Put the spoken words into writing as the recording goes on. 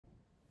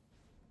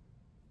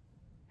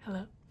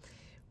Hello,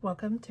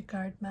 welcome to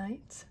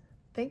Cardminds.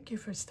 Thank you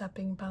for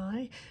stopping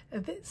by.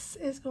 This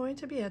is going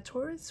to be a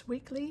Taurus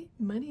weekly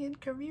money and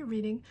career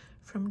reading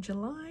from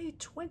July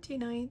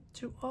 29th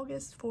to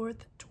August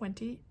 4th,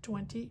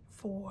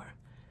 2024.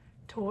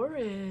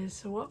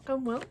 Taurus,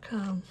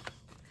 welcome.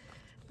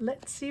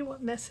 Let's see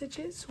what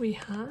messages we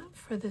have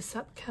for this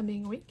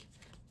upcoming week.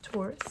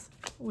 Taurus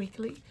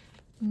weekly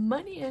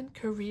money and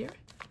career,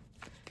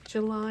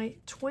 July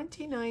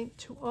 29th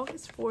to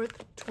August 4th,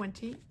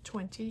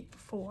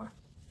 2024.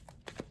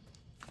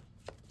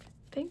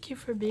 Thank you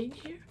for being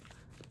here.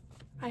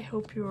 I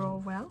hope you're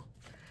all well.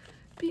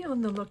 Be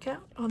on the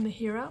lookout, on the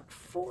hear out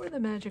for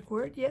the magic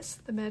word. Yes,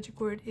 the magic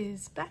word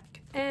is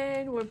back,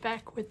 and we're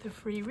back with the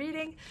free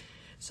reading.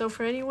 So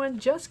for anyone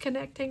just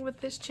connecting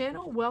with this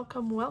channel,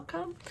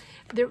 welcome.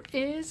 There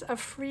is a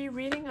free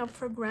reading up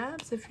for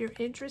grabs. If you're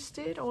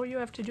interested, all you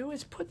have to do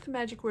is put the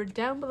magic word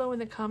down below in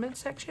the comment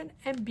section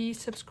and be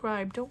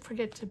subscribed. Don't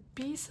forget to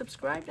be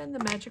subscribed, and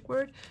the magic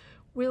word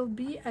will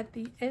be at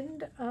the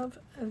end of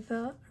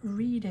the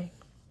reading.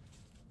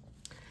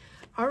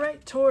 All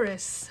right,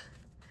 Taurus,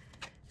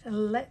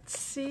 let's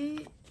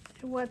see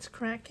what's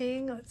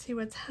cracking. Let's see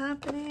what's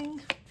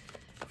happening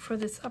for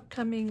this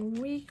upcoming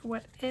week.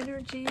 What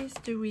energies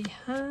do we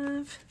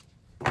have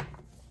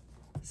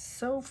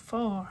so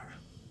far?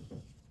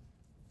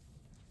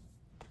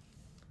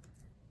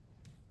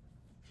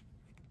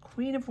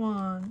 Queen of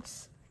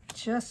Wands,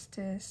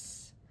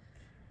 Justice,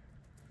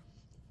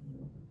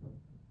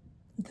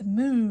 the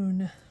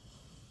Moon,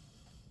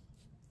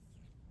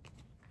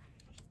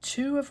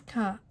 Two of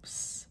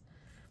Cups,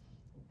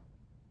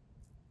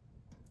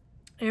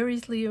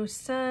 Aries, Leo,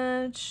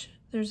 Sag.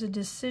 There's a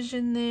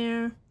decision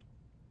there.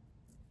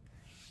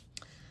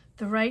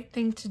 The right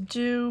thing to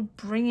do,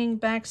 bringing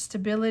back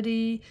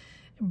stability,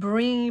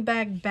 bringing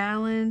back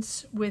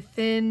balance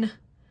within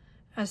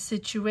a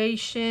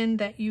situation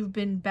that you've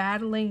been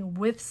battling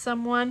with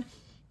someone.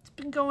 It's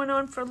been going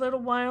on for a little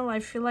while. I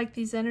feel like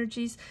these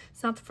energies,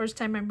 it's not the first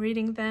time I'm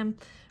reading them.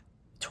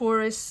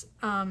 Taurus,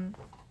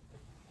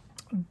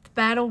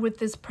 battle with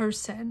this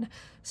person,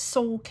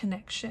 soul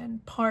connection,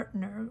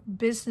 partner,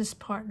 business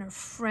partner,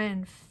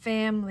 friend,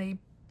 family,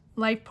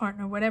 life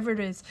partner, whatever it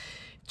is,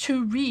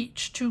 to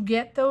reach, to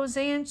get those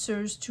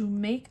answers, to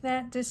make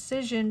that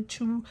decision,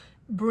 to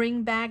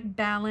bring back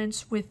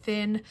balance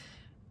within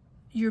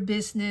your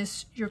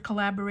business, your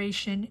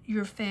collaboration,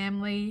 your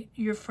family,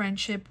 your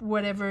friendship,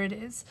 whatever it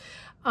is.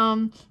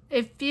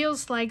 It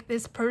feels like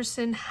this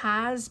person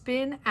has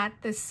been at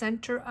the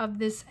center of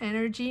this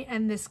energy,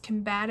 and this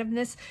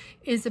combativeness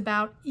is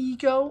about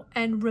ego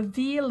and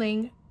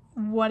revealing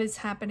what is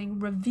happening,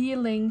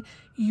 revealing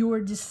your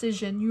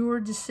decision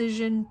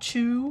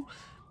to,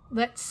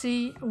 let's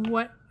see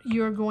what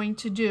you're going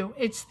to do.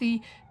 It's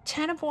the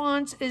Ten of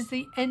Wands is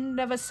the end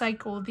of a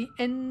cycle, the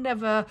end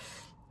of a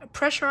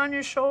pressure on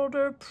your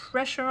shoulder,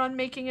 pressure on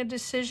making a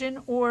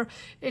decision, or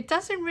it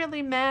doesn't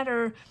really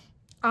matter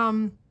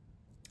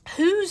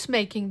who's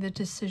making the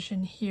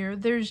decision here.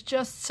 There's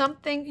just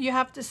something you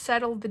have to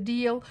settle the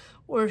deal,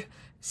 or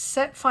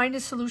find a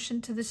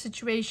solution to the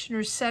situation,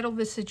 or settle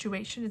the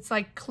situation. It's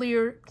like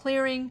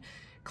clearing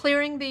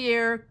the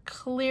air,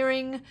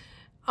 clearing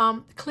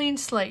clean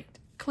slate.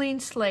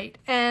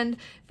 And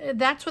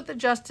that's what the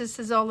Justice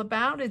is all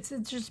about. It's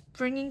just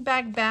bringing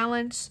back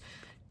balance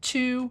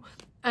to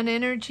an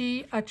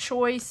energy, a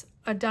choice,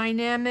 a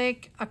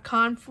dynamic, a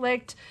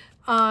conflict,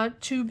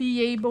 to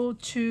be able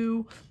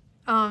to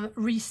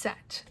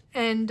reset.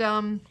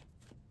 And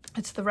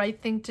it's the right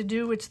thing to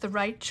do. It's the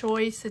right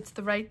choice. It's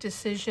the right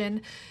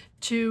decision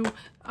to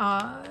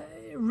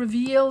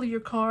reveal your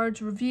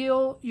cards,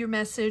 reveal your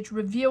message,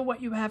 reveal what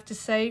you have to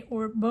say,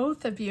 or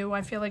both of you.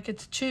 I feel like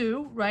it's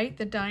two, right?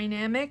 The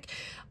dynamic.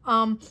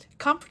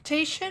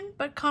 Confrontation,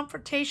 but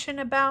confrontation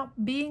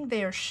about being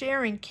there,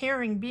 sharing,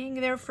 caring, being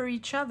there for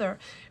each other.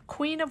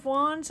 Queen of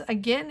Wands,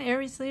 again,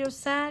 Aries, Leo,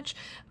 Sag.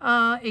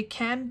 It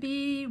can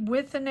be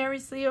with an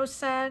Aries, Leo,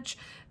 Sag,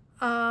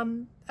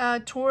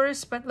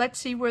 Taurus, but let's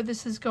see where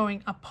this is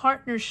going. A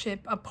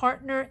partnership, a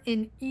partner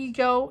in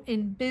ego,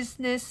 in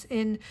business,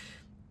 in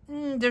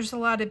there's a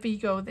lot of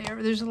ego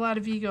there. There's a lot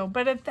of ego,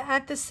 but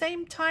at the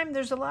same time,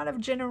 there's a lot of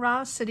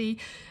generosity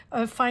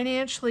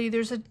financially.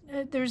 There's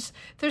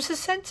a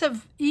sense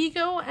of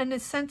ego and a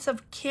sense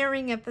of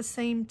caring at the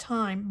same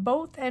time.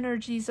 Both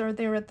energies are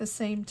there at the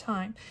same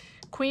time.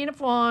 Queen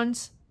of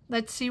Wands.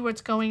 Let's see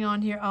what's going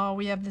on here. Oh,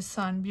 we have the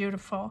Sun.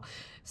 Beautiful.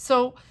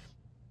 So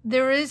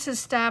there is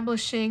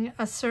establishing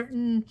a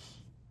certain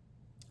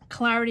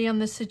clarity on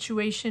the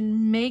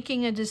situation,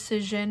 making a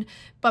decision,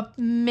 but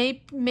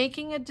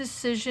making a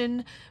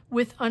decision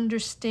with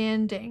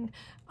understanding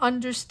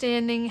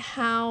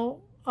how,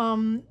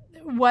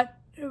 what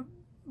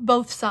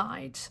both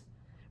sides,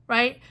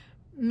 right?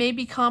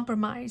 Maybe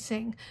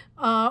compromising,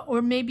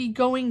 or maybe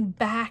going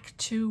back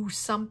to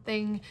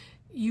something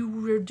you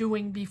were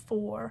doing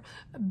before,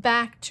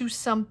 back to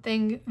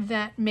something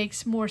that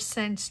makes more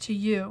sense to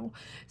you.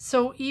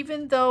 So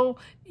even though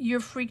you're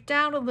freaked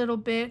out a little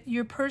bit,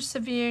 you're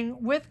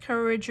persevering with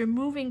courage, you're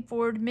moving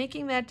forward,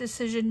 making that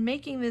decision,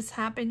 making this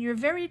happen. You're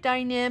very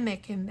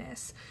dynamic in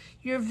this.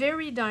 You're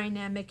very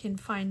dynamic in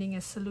finding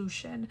a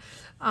solution.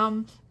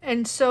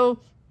 And so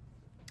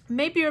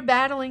maybe you're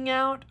battling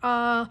out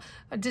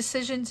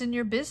decisions in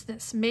your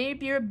business.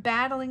 Maybe you're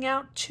battling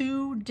out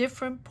two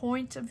different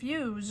points of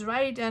views,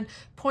 right? And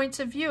points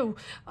of view.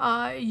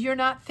 You're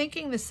not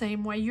thinking the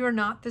same way. You're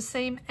not the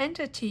same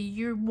entity.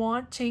 You're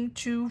wanting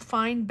to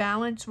find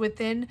balance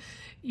within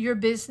your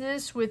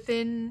business,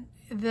 within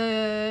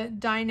the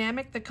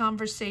dynamic, the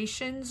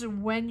conversations,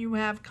 when you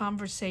have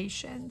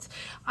conversations.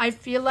 I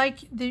feel like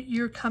that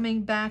you're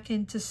coming back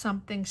into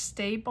something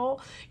stable.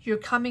 You're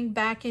coming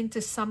back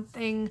into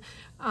something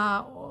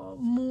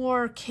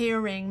more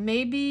caring.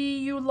 Maybe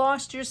you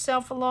lost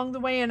yourself along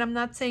the way, and I'm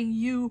not saying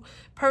you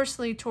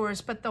personally,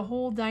 Taurus, but the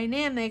whole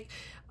dynamic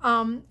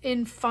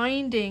in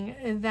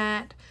finding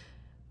that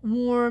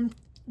warmth,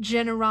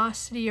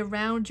 generosity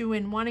around you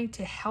and wanting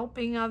to help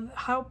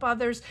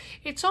others.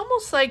 It's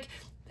almost like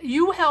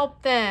you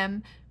help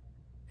them,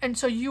 and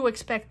so you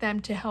expect them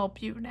to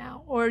help you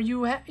now, or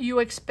you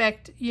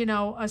expect, you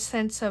know, a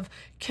sense of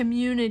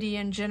community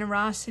and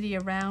generosity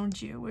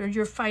around you, or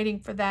you're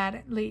fighting for that.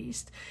 At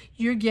least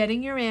you're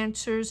getting your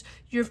answers,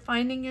 you're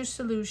finding your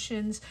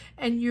solutions,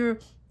 and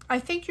I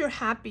think you're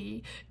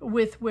happy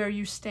with where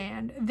you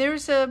stand.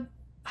 There's a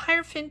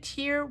Hierophant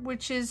here,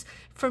 which is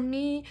for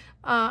me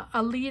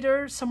a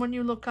leader, someone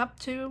you look up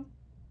to,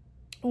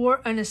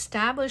 or an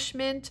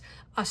establishment,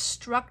 a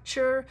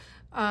structure.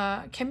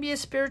 Can be a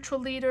spiritual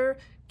leader,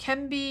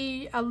 can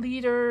be a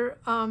leader,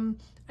 an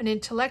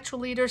intellectual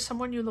leader,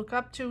 someone you look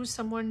up to,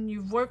 someone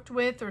you've worked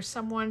with, or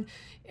someone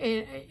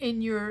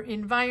in your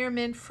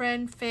environment,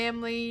 friend,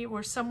 family,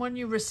 or someone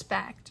you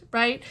respect,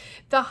 right?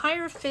 The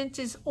Hierophant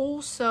is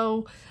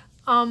also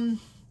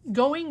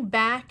going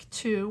back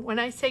to, when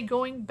I say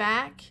going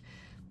back,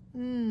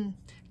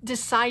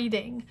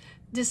 deciding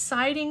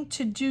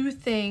to do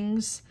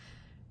things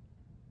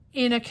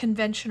in a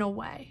conventional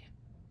way.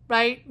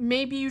 Right?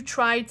 Maybe you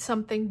tried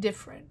something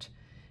different.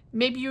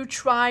 Maybe you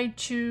tried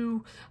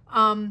to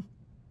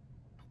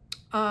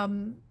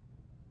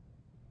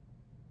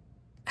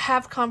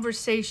have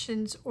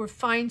conversations or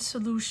find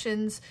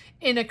solutions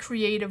in a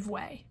creative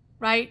way,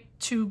 right?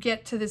 To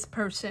get to this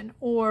person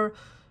or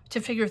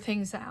to figure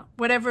things out.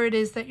 Whatever it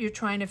is that you're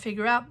trying to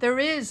figure out, there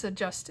is a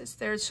justice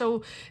there.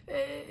 So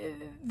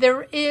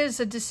there is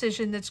a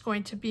decision that's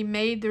going to be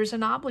made. There's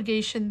an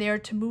obligation there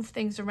to move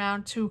things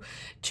around, to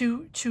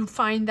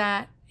find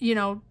that, you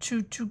know,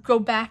 to go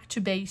back to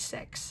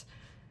basics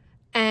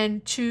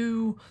and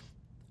to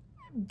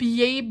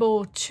be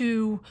able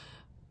to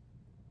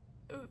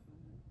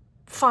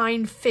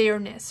find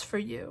fairness for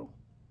you.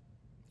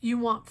 You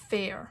want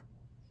fair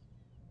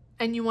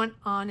and you want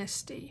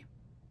honesty.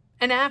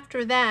 And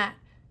after that,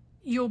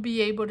 you'll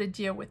be able to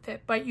deal with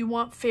it. But you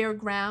want fair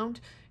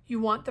ground. You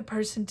want the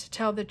person to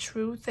tell the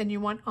truth, and you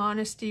want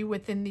honesty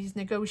within these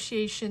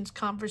negotiations,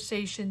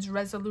 conversations,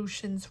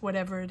 resolutions,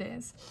 whatever it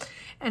is.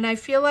 And I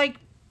feel like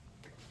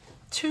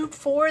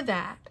for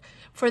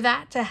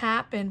that to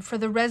happen, for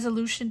the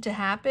resolution to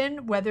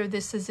happen, whether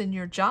this is in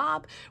your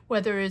job,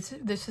 whether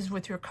this is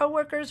with your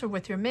coworkers or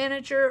with your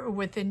manager or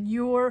within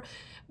your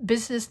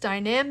business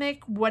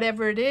dynamic,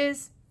 whatever it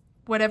is,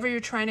 whatever you're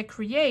trying to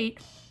create,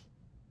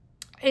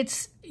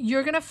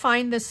 you're going to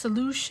find the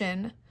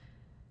solution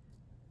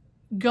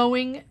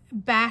going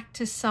back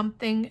to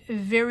something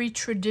very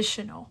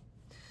traditional,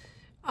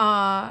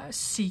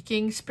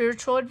 seeking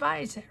spiritual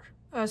advisor,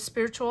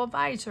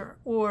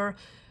 or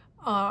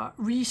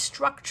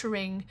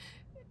restructuring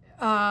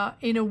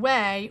in a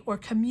way, or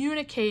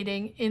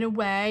communicating in a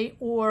way,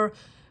 or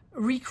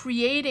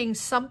recreating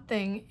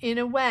something in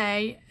a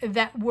way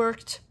that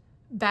worked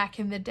back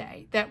in the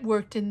day, that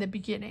worked in the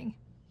beginning.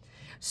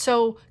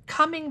 So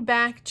coming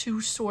back to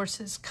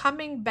sources,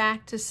 coming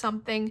back to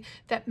something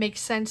that makes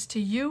sense to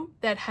you,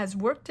 that has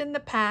worked in the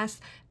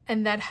past,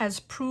 and that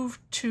has proved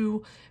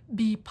to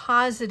be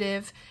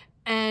positive,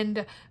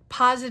 and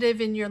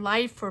positive in your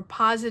life, or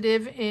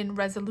positive in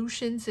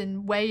resolutions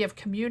and way of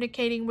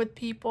communicating with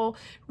people.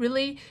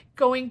 Really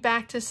going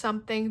back to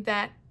something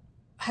that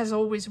has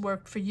always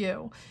worked for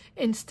you.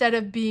 Instead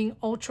of being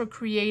ultra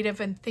creative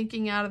and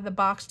thinking out of the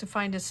box to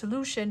find a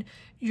solution,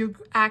 you're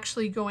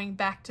actually going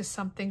back to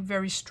something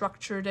very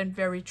structured and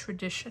very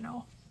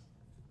traditional.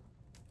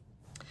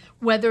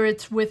 Whether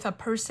it's with a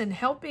person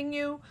helping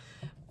you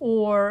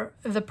or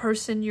the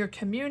person you're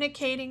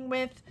communicating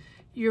with,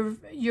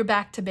 you're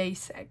back to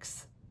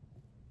basics.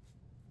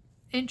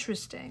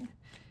 Interesting.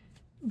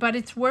 But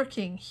it's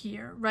working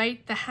here,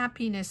 right? The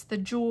happiness, the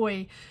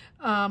joy,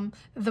 the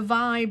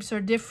vibes are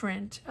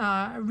different.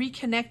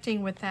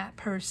 Reconnecting with that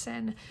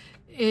person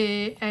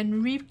and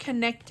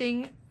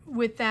reconnecting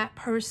with that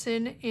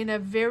person in a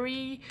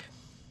very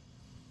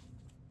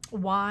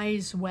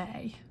wise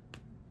way.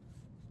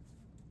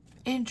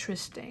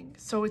 Interesting.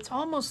 So it's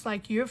almost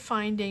like you're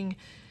finding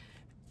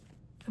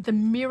the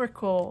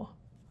miracle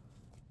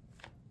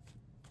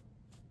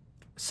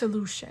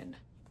solution,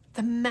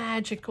 the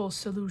magical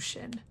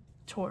solution,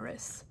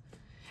 Taurus.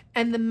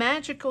 And the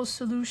magical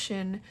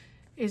solution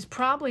is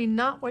probably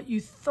not what you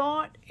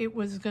thought it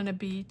was going to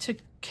be, to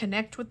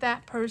connect with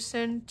that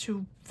person,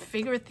 to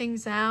figure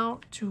things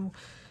out, to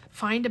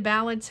find a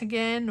balance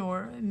again,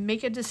 or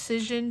make a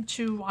decision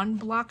to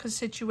unblock a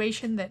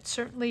situation that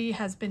certainly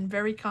has been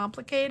very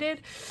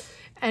complicated.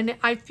 And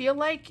I feel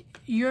like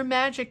your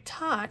magic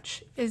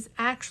touch is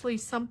actually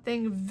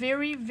something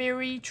very,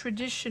 very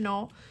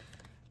traditional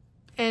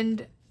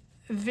and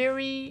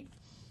very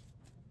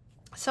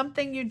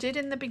something you did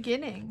in the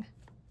beginning,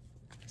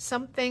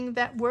 something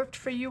that worked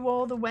for you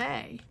all the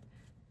way.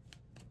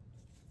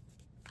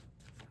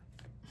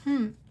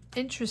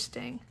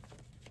 Interesting.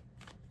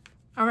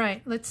 All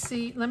right, let's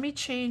see. Let me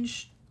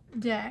change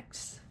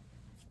decks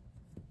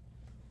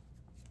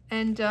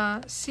and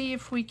see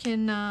if we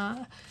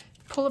can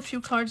pull a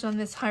few cards on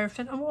this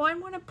Hierophant. Oh, I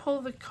want to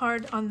pull the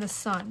card on the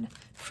Sun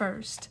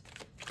first.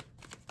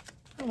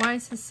 Why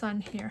is the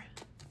Sun here?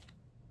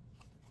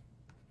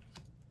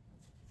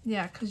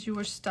 Yeah, because you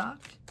were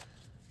stuck,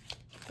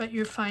 but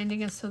you're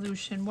finding a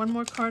solution. One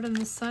more card on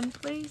the Sun,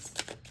 please.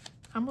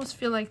 I almost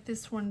feel like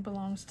this one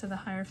belongs to the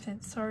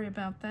Hierophant. Sorry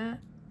about that.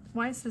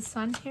 Why is the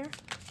Sun here?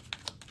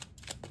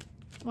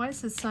 Why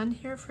is the Sun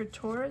here for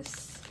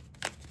Taurus?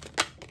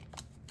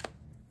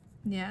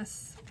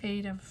 Yes,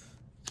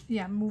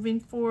 moving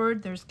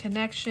forward. There's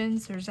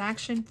connections, there's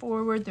action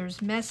forward,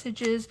 there's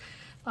messages,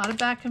 a lot of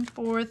back and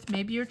forth.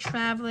 Maybe you're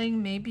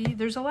traveling, maybe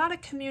there's a lot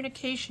of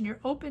communication. You're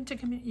open to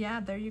yeah,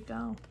 there you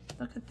go.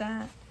 Look at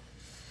that.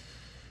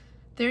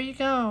 There you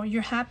go.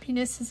 Your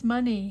happiness is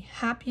money.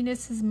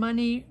 Happiness is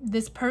money.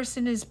 This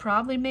person is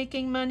probably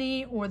making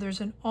money, or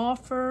there's an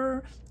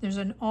offer. There's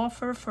an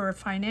offer for a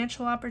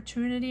financial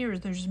opportunity, or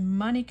there's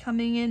money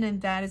coming in,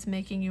 and that is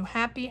making you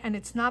happy. And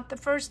it's not the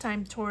first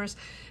time, Taurus,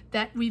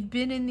 that we've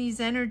been in these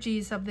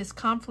energies of this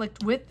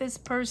conflict with this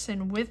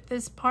person, with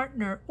this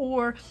partner,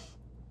 or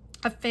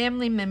a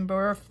family member,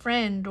 or a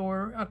friend,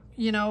 or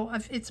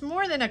it's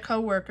more than a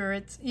coworker.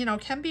 It's,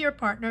 can be your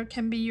partner, it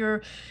can be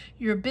your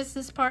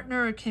business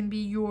partner, it can be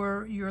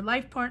your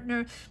life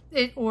partner,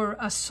 or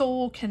a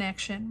soul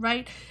connection,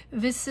 right?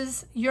 This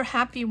is, you're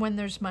happy when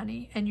there's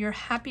money, and you're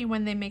happy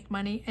when they make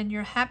money, and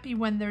you're happy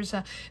when there's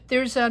a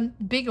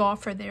big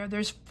offer there.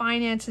 There's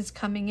finances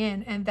coming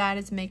in, and that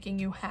is making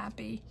you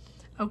happy.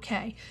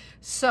 Okay,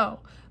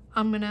 so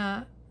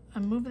I'm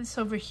move this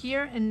over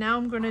here, and now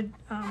I'm going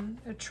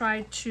to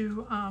try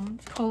to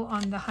pull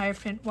on the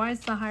Hierophant. Why is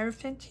the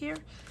Hierophant here?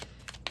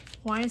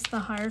 Why is the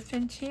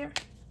Hierophant here?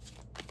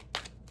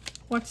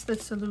 What's the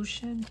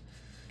solution?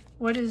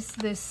 What is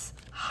this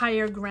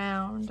higher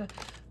ground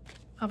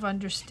of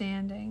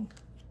understanding?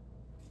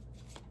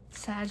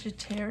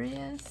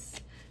 Sagittarius,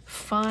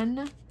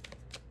 fun,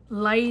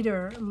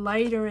 lighter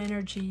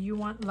energy. You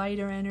want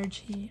lighter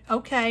energy.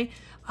 Okay.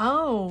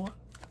 Oh,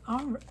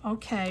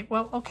 okay.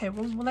 Well,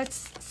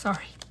 let's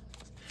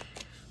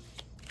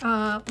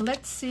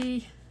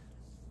see.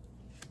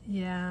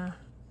 Yeah,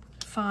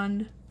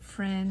 fun,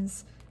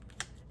 friends,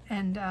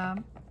 and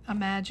a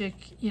magic,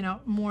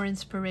 more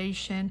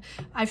inspiration.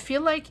 I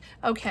feel like,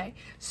 okay,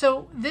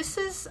 so this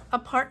is a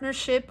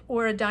partnership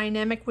or a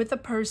dynamic with a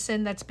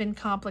person that's been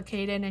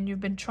complicated, and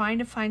you've been trying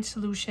to find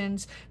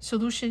solutions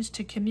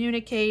to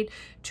communicate,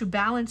 to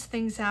balance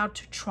things out,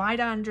 to try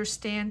to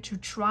understand, to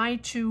try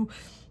to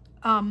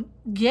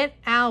get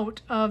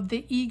out of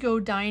the ego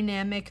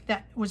dynamic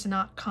that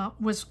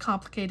was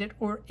complicated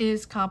or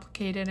is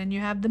complicated. And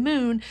you have the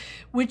Moon,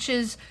 which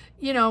is,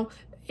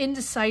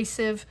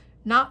 indecisive,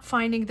 not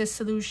finding the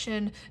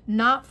solution,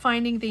 not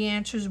finding the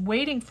answers,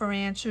 waiting for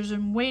answers,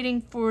 and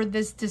waiting for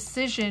this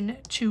decision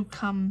to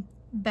come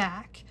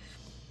back.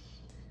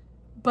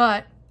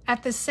 But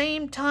at the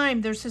same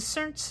time, there's a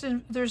sense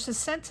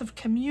of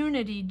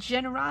community,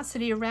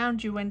 generosity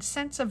around you, and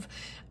sense of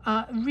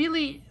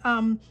really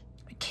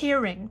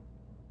caring.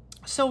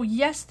 So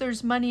yes,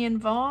 there's money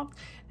involved,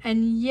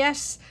 and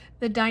yes,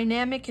 the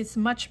dynamic is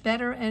much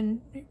better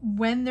and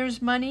when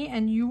there's money,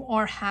 and you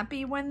are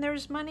happy when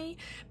there's money.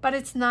 But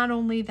it's not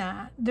only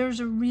that,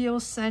 there's a real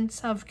sense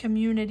of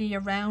community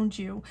around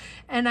you.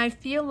 And I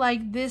feel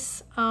like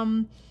this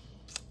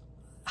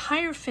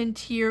Hierophant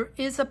here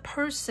is a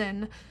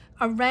person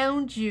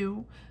around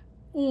you,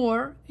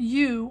 or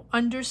you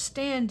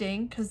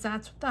understanding, because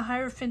that's what the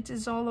Hierophant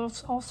is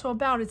also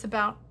about. It's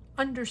about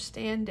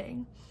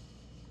understanding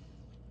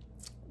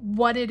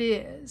what it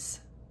is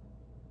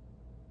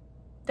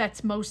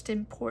that's most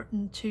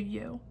important to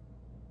you,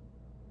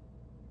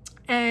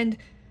 and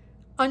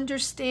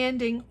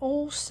understanding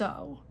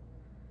also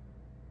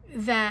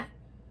that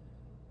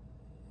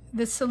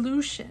the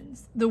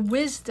solutions, the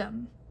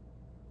wisdom,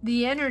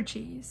 the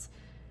energies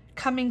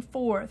coming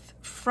forth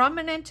from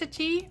an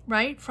entity,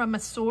 right, from a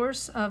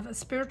source, of a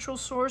spiritual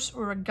source,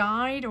 or a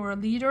guide, or a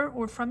leader,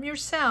 or from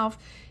yourself,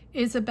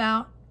 is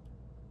about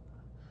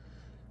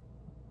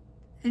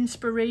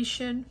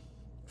inspiration,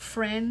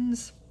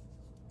 friends,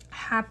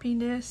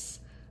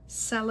 happiness,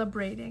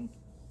 celebrating.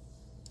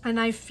 And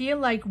I feel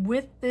like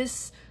with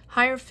this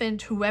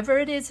Hierophant, whoever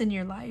it is in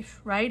your life,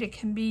 right? It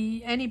can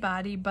be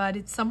anybody, but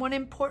it's someone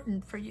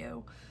important for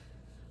you.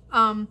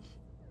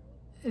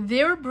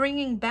 They're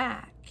bringing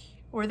back,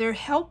 or they're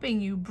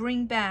helping you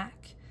bring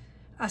back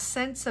a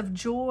sense of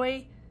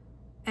joy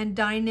and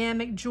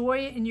dynamic,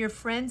 joy in your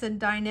friends and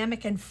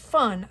dynamic and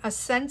fun, a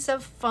sense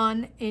of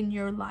fun in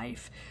your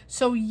life.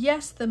 So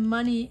yes, the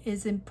money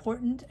is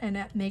important and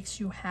that makes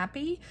you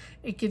happy.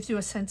 It gives you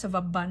a sense of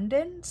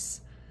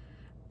abundance,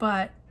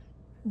 but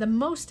the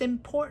most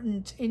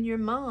important in your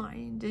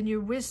mind, in your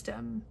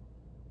wisdom,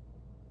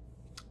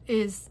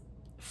 is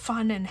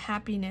fun and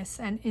happiness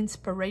and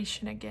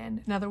inspiration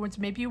again. In other words,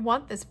 maybe you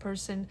want this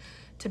person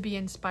to be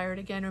inspired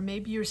again, or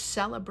maybe you're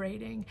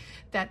celebrating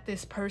that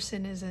this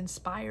person is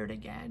inspired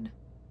again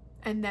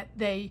and that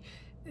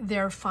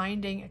they're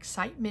finding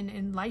excitement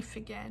in life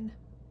again.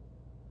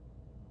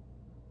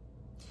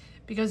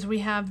 Because we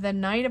have the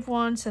Knight of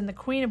Wands and the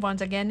Queen of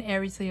Wands, again,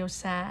 Aries, Leo,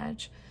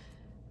 Sag.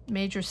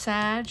 Major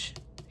Sag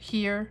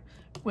here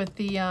with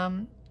the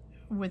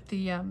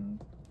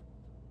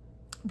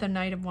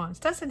Knight of Wands.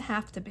 Doesn't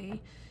have to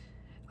be.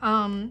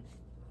 One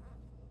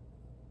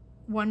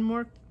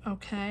more.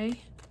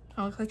 Okay.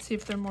 Oh, let's see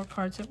if there are more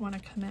cards that want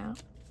to come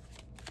out.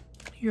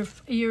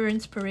 Your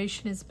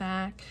inspiration is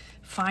back.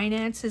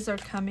 Finances are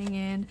coming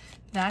in.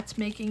 That's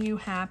making you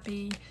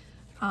happy.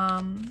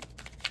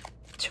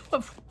 Two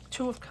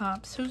of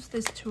Cups. Who's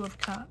this Two of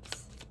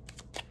Cups?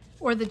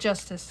 Or the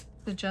Justice?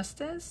 The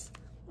Justice?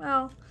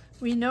 Well,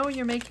 we know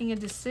you're making a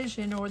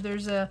decision, or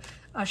there's a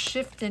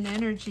shift in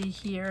energy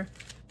here.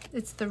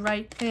 It's the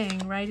right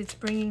thing, right? It's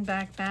bringing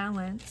back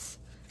balance.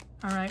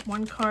 All right,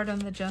 one card on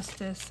the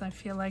Justice. I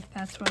feel like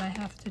that's what I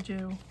have to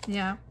do.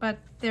 Yeah, but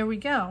there we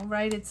go,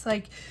 right? It's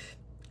like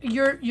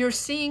you're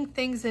seeing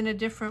things in a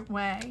different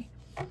way.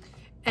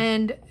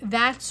 And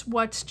that's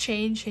what's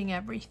changing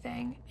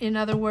everything. In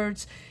other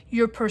words,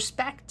 your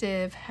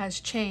perspective has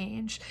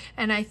changed.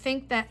 And I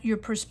think that your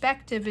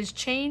perspective is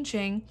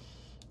changing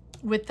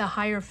with the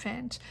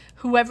Hierophant,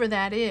 whoever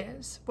that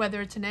is,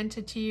 whether it's an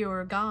entity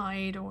or a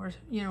guide or,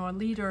 you know, a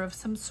leader of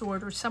some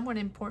sort, or someone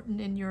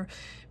important in your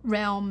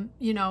realm,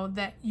 you know,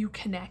 that you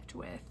connect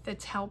with,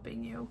 that's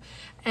helping you.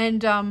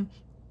 And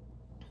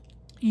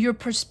your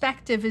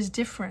perspective is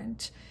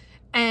different.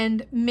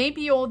 And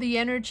maybe all the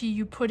energy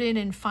you put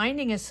in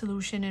finding a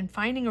solution and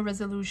finding a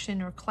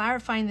resolution or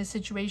clarifying the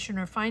situation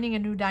or finding a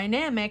new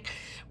dynamic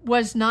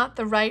was not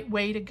the right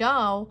way to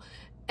go.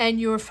 And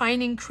you're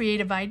finding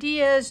creative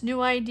ideas,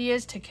 new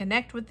ideas to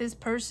connect with this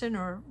person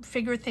or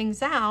figure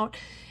things out.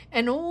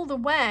 And all the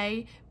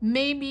way,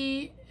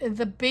 maybe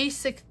the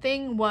basic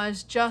thing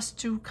was just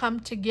to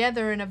come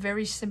together in a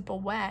very simple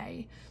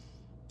way,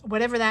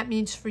 whatever that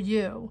means for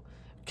you.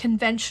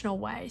 Conventional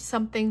way,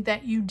 something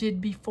that you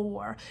did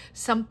before,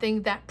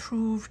 something that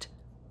proved,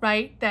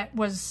 right, that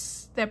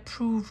worked,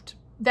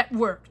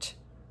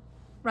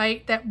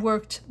 right, that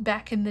worked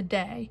back in the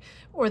day,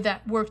 or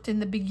that worked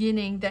in the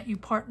beginning, that you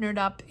partnered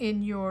up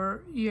in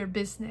your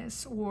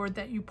business, or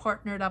that you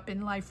partnered up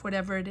in life,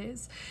 whatever it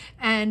is.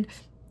 And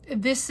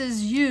this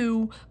is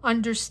you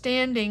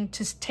understanding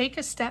to take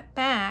a step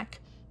back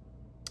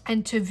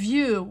and to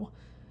view,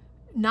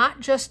 not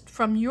just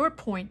from your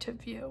point of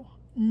view,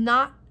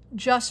 not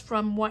just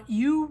from what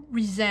you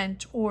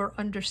resent or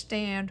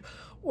understand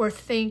or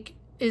think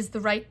is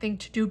the right thing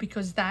to do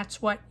because that's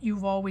what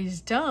you've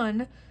always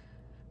done,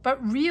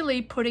 but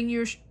really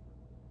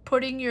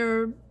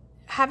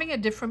having a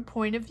different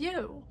point of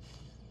view,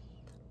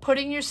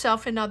 putting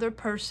yourself in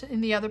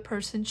the other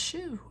person's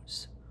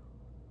shoes,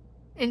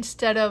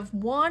 instead of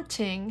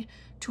wanting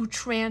to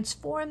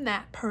transform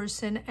that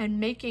person and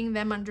making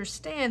them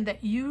understand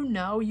that you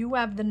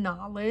have the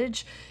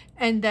knowledge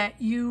and that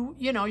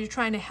you're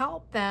trying to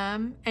help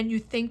them and you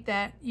think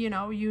that you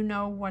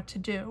know what to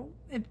do.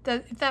 If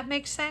that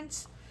makes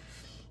sense.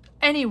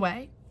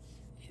 Anyway,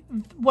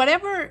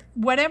 whatever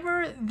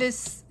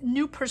this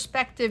new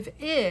perspective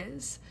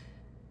is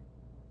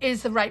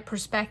the right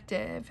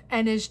perspective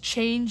and is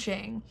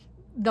changing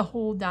the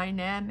whole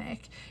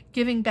dynamic,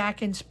 giving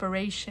back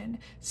inspiration,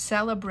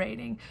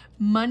 celebrating.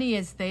 Money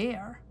is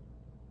there.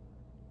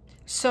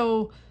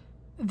 So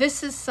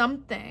this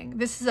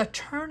is a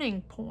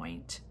turning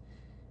point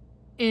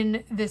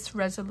in this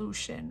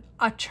resolution,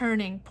 a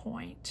turning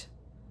point.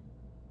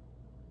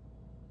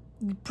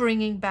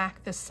 Bringing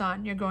back the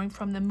sun. You're going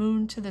from the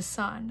moon to the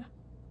sun,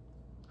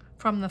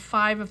 from the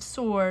Five of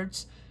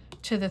Swords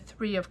to the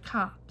Three of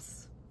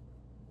Cups,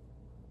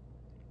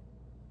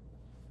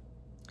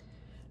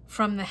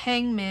 from the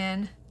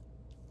Hangman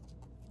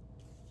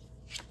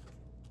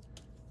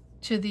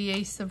to the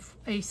Ace of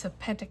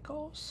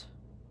Pentacles.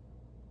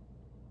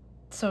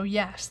 So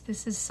yes,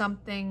 this is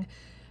something,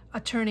 a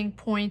turning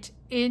point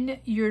in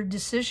your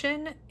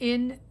decision,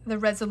 in the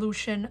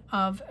resolution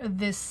of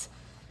this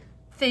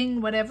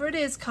thing, whatever it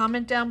is.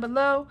 Comment down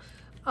below.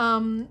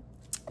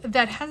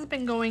 that has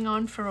been going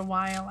on for a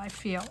while, I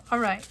feel. All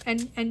right,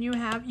 and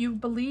you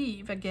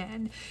believe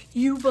again.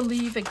 You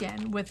believe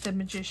again with the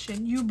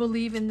Magician. You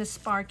believe in the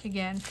spark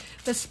again.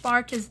 The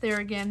spark is there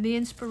again. The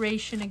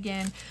inspiration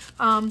again.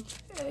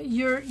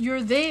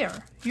 You're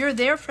there. You're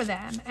there for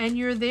them, and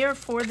you're there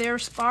for their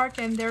spark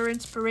and their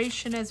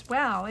inspiration as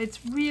well. It's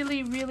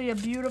really, really a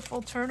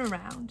beautiful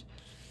turnaround.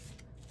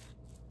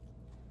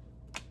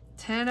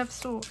 10 of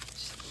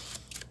Swords.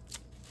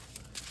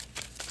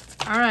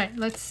 All right,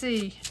 let's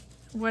see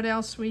what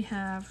else we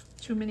have.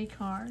 Too many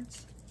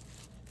cards.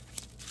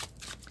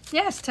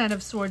 Yes, 10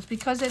 of Swords,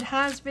 because it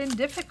has been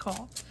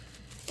difficult.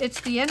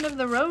 It's the end of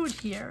the road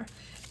here,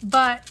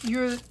 but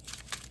you're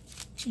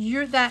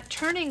that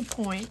turning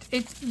point.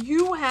 It's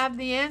you have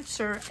the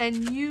answer,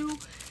 and you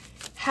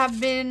have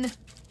been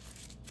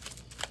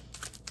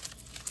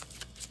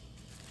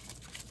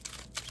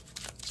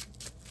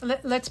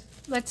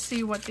let's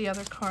see what the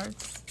other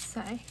cards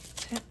say.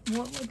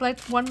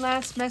 One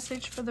last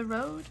message for the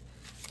road.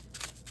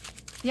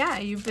 Yeah,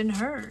 you've been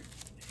hurt.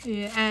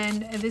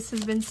 And this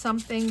has been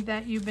something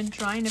that you've been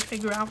trying to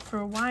figure out for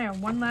a while.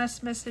 One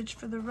last message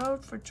for the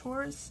road for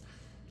Taurus.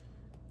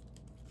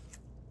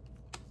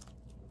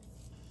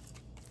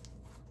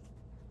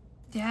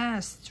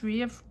 Yes,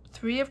 three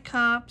of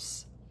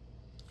Cups.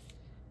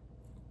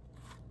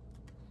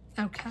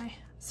 Okay,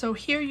 so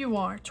here you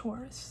are,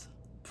 Taurus,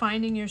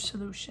 finding your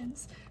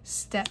solutions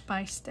step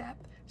by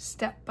step,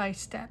 step by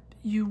step.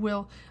 You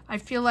will, I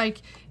feel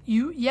like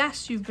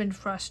yes, you've been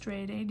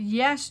frustrated.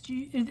 Yes,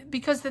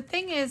 because the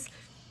thing is,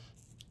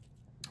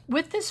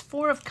 with this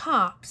 4 of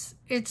Cups,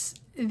 it's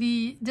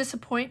the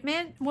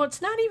disappointment. Well,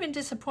 it's not even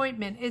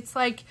disappointment. It's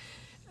like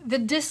the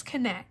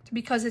disconnect,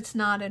 because it's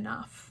not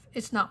enough.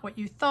 It's not what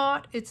you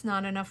thought. It's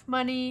not enough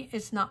money.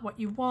 It's not what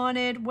you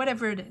wanted,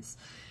 whatever it is.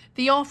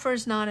 The offer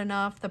is not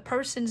enough. The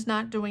person's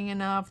not doing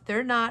enough.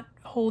 They're not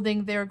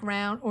holding their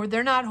ground, or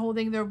they're not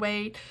holding their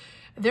weight.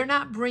 They're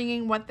not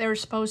bringing what they're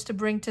supposed to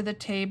bring to the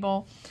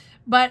table.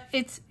 But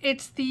it's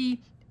the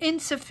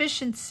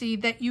insufficiency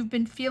that you've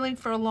been feeling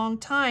for a long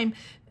time.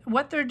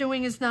 What they're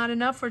doing is not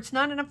enough, or it's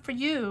not enough for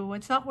you.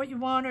 It's not what you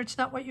want, or it's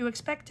not what you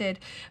expected.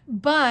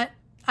 But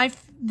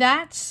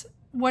that's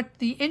what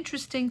the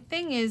interesting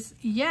thing is.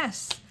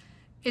 Yes,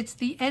 it's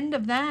the end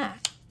of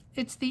that.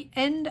 It's the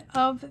end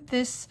of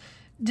this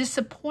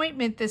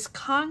disappointment, this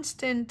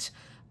constant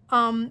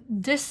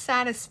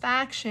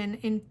dissatisfaction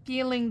in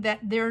feeling that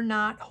they're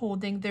not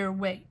holding their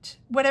weight.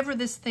 Whatever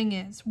this thing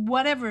is,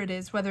 whatever it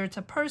is, whether it's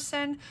a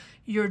person,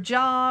 your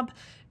job,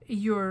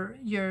 your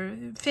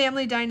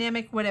family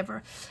dynamic,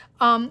 whatever.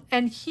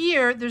 And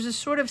here there's a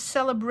sort of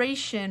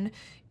celebration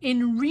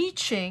in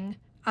reaching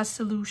a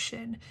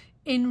solution,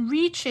 in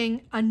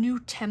reaching a new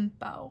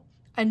tempo,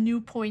 a new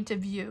point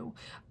of view,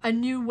 a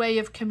new way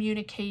of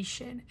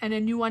communication, and a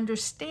new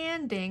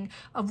understanding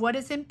of what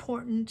is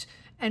important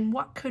and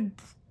what could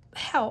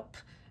help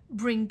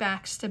bring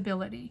back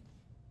stability.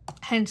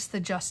 Hence the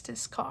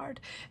Justice card,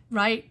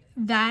 right?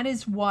 That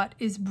is what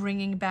is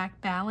bringing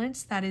back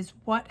balance. That is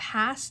what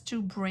has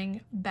to bring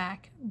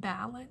back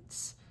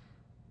balance.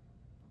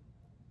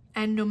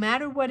 And no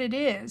matter what it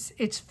is,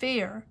 it's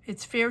fair.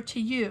 It's fair to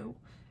you.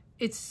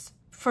 It's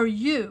for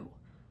you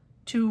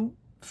to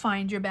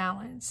find your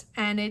balance.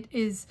 And it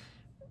is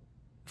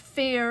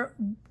fair.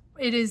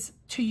 It is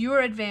to your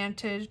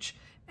advantage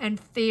and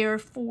fair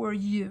for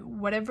you.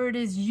 Whatever it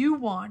is you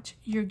want,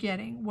 you're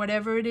getting.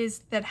 Whatever it is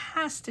that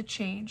has to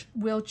change,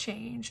 will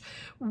change.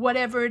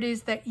 Whatever it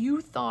is that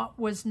you thought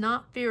was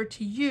not fair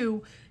to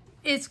you,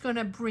 it's going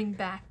to bring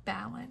back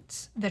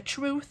balance. The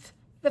truth,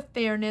 the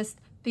fairness,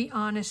 the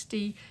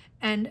honesty,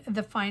 and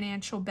the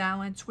financial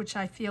balance, which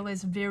I feel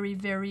is very,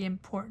 very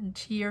important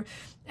here.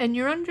 And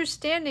you're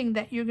understanding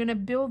that you're going to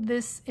build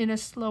this in a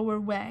slower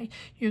way.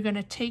 You're going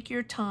to take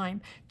your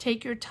time to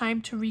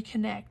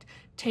reconnect.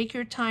 Take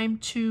your time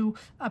to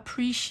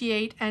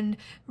appreciate and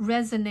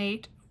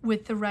resonate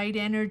with the right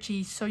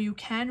energy so you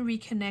can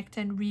reconnect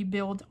and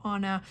rebuild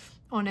on a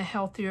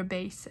healthier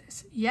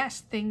basis.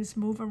 Yes, things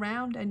move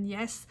around, and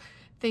yes,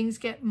 things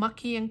get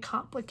mucky and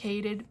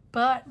complicated,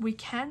 but we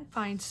can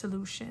find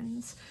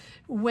solutions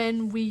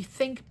when we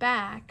think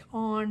back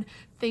on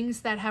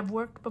things that have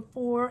worked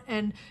before,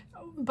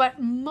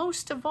 but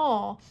most of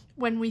all,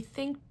 when we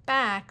think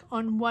back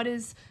on what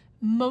is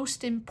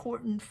most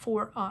important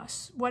for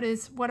us. What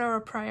are our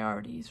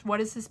priorities?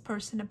 What is this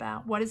person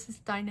about? What is this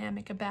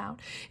dynamic about?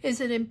 Is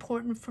it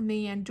important for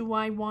me? And do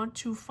I want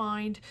to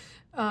find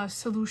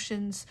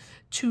solutions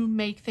to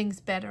make things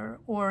better?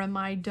 Or am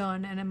I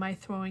done and am I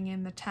throwing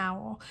in the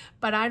towel?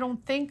 But I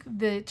don't think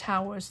the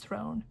towel is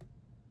thrown.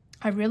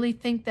 I really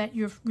think that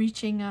you're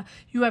reaching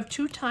you have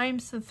 2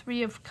 times the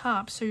 3 of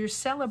Cups. So you're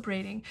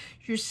celebrating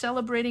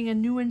a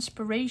new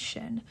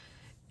inspiration.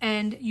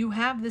 And you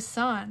have the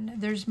Sun.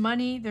 There's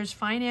money, there's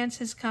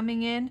finances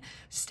coming in,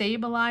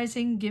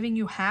 stabilizing, giving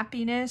you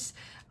happiness.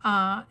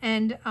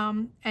 And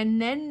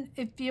then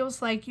it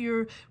feels like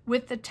you're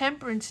with the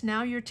Temperance.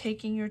 Now you're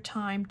taking your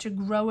time to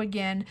grow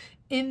again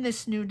in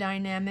this new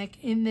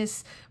dynamic, in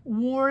this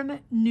warm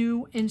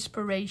new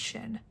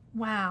inspiration.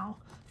 Wow.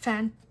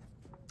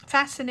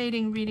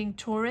 Fascinating reading,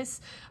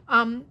 Taurus.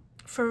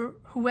 For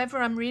whoever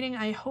I'm reading,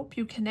 I hope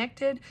you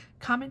connected.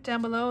 Comment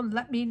down below.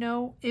 Let me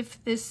know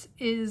if this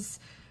is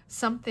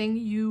something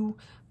you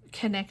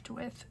connect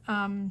with,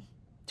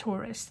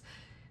 Taurus.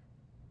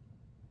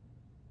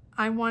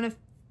 I want to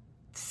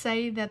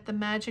say that the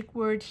magic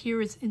word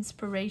here is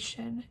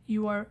inspiration.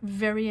 You are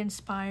very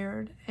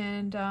inspired,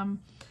 and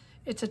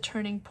it's a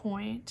turning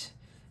point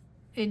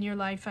in your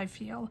life, I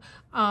feel,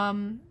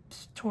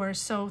 Taurus.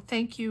 So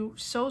thank you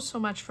so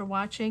much for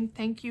watching.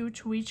 Thank you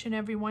to each and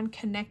every one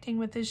connecting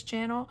with this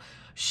channel,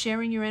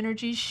 sharing your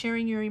energy,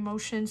 sharing your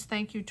emotions.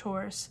 Thank you,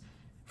 Taurus.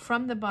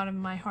 From the bottom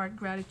of my heart,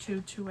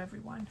 gratitude to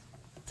everyone.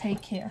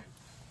 Take care.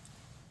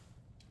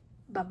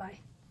 Bye-bye.